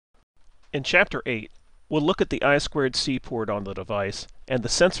In Chapter 8, we'll look at the I2C port on the device and the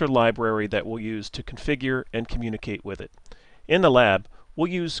sensor library that we'll use to configure and communicate with it. In the lab, we'll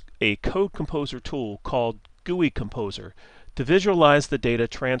use a code composer tool called GUI Composer to visualize the data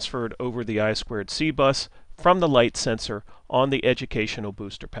transferred over the I2C bus from the light sensor on the educational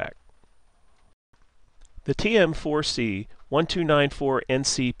BoosterPack. The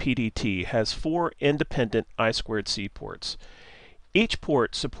TM4C1294NC PDT has 4 independent I2C ports. Each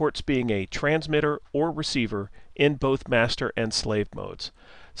port supports being a transmitter or receiver in both master and slave modes.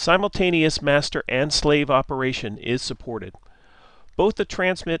 Simultaneous master and slave operation is supported. Both the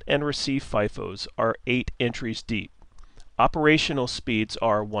transmit and receive FIFOs are 8 entries deep. Operational speeds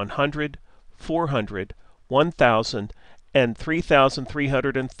are 100, 400, 1000, and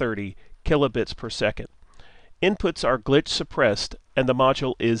 3330 kilobits per second. Inputs are glitch suppressed and the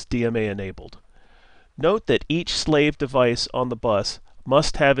module is DMA enabled. Note that each slave device on the bus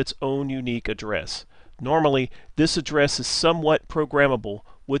must have its own unique address. Normally, this address is somewhat programmable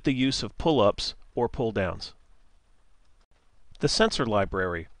with the use of pull-ups or pull-downs. The sensor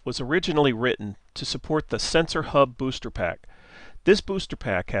library was originally written to support the Sensor Hub BoosterPack. This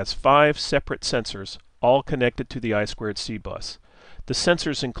BoosterPack has 5 separate sensors, all connected to the I2C bus. The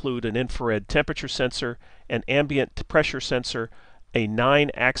sensors include an infrared temperature sensor, an ambient pressure sensor, a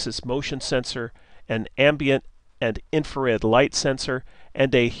 9-axis motion sensor, an ambient and infrared light sensor,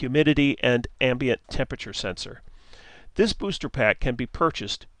 and a humidity and ambient temperature sensor. This BoosterPack can be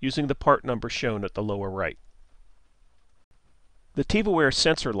purchased using the part number shown at the lower right. The TivaWare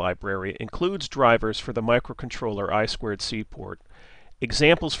sensor library includes drivers for the microcontroller I2C port,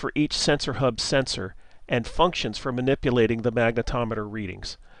 examples for each sensor hub sensor, and functions for manipulating the magnetometer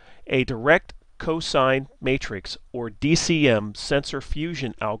readings. A direct cosine matrix or DCM sensor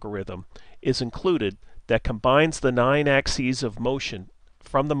fusion algorithm is included that combines the 9 axes of motion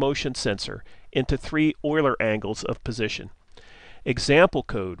from the motion sensor into 3 Euler angles of position. Example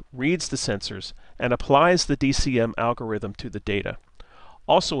code reads the sensors and applies the DCM algorithm to the data.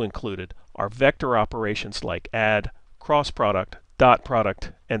 Also included are vector operations like add, cross product, dot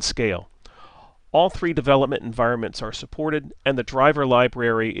product, and scale. All 3 development environments are supported, and the driver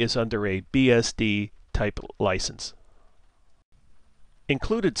library is under a BSD type license.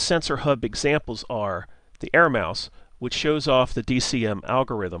 Included sensor hub examples are the airmouse, which shows off the DCM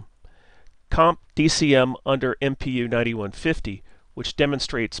algorithm, Comp DCM under MPU 9150, which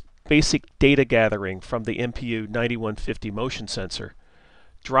demonstrates basic data gathering from the MPU 9150 motion sensor,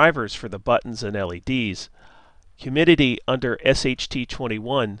 drivers for the buttons and LEDs, humidity under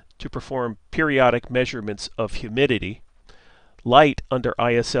SHT21 to perform periodic measurements of humidity, light under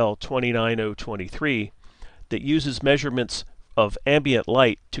ISL 29023 that uses measurements of ambient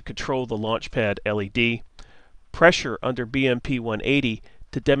light to control the LaunchPad LED, pressure under BMP 180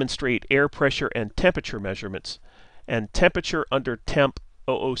 to demonstrate air pressure and temperature measurements, and temperature under Temp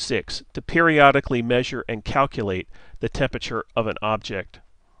 006 to periodically measure and calculate the temperature of an object.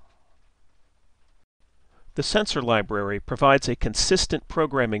 The sensor library provides a consistent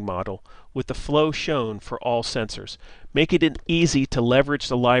programming model with the flow shown for all sensors, making it easy to leverage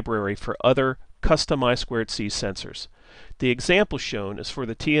the library for other custom I2C sensors. The example shown is for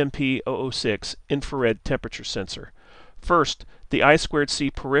the TMP006 infrared temperature sensor. First, the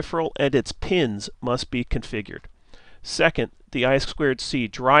I2C peripheral and its pins must be configured. Second, the I2C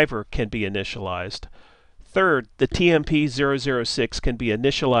driver can be initialized. Third, the TMP006 can be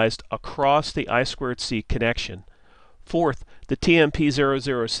initialized across the I2C connection. Fourth, the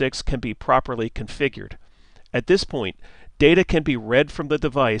TMP006 can be properly configured. At this point, data can be read from the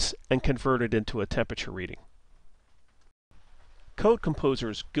device and converted into a temperature reading. Code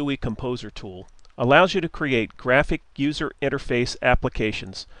Composer's GUI Composer tool allows you to create graphic user interface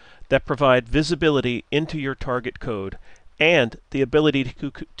applications that provide visibility into your target code and the ability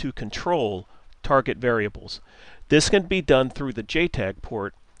to control target variables. This can be done through the JTAG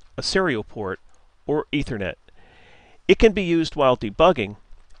port, a serial port, or Ethernet. It can be used while debugging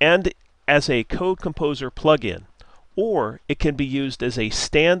and as a Code Composer plugin, or it can be used as a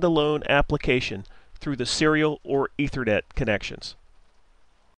standalone application through the serial or Ethernet connections.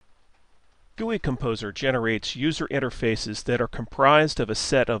 GUI Composer generates user interfaces that are comprised of a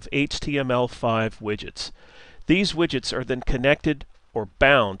set of HTML5 widgets. These widgets are then connected or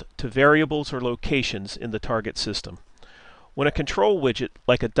bound to variables or locations in the target system. When a control widget,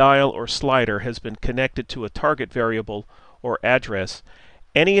 like a dial or slider, has been connected to a target variable or address,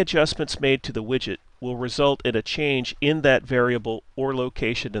 any adjustments made to the widget will result in a change in that variable or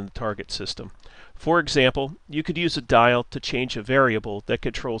location in the target system. For example, you could use a dial to change a variable that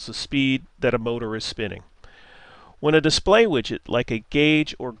controls the speed that a motor is spinning. When a display widget like a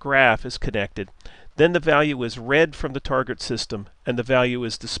gauge or graph is connected, then the value is read from the target system and the value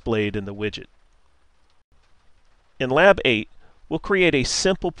is displayed in the widget. In Lab 8, we'll create a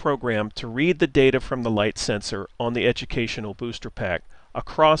simple program to read the data from the light sensor on the educational BoosterPack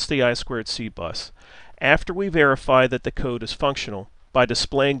across the I2C bus after we verify that the code is functional. By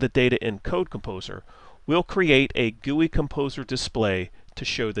displaying the data in Code Composer, we'll create a GUI Composer display to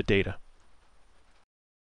show the data.